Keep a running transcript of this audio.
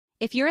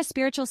If you're a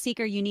spiritual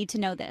seeker, you need to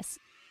know this.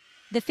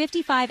 The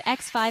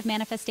 55x5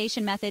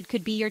 manifestation method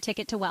could be your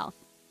ticket to wealth.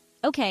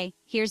 Okay,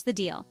 here's the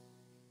deal.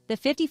 The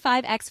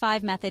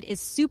 55x5 method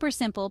is super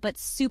simple but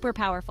super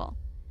powerful.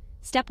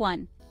 Step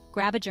 1.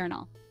 Grab a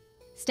journal.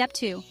 Step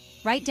 2.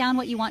 Write down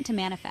what you want to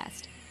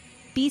manifest.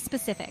 Be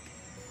specific.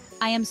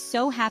 I am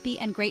so happy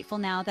and grateful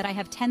now that I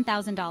have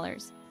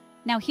 $10,000.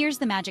 Now here's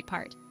the magic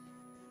part.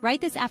 Write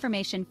this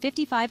affirmation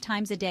 55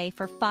 times a day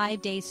for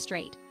 5 days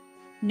straight.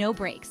 No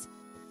breaks.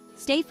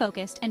 Stay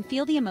focused and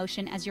feel the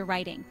emotion as you're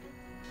writing.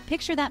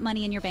 Picture that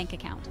money in your bank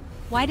account.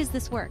 Why does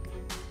this work?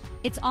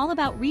 It's all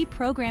about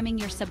reprogramming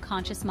your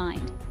subconscious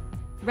mind.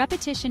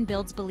 Repetition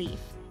builds belief.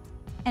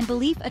 And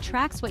belief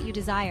attracts what you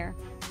desire.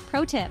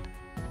 Pro tip: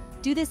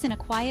 do this in a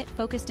quiet,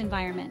 focused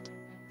environment.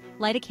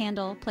 Light a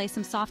candle, play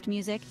some soft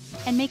music,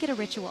 and make it a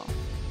ritual.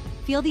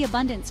 Feel the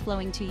abundance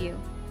flowing to you.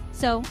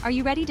 So, are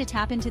you ready to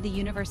tap into the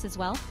universe's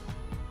wealth?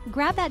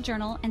 Grab that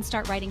journal and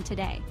start writing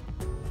today.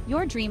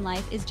 Your dream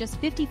life is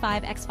just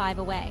 55x5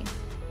 away.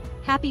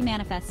 Happy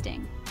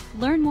manifesting.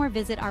 Learn more,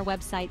 visit our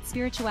website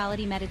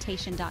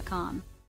spiritualitymeditation.com.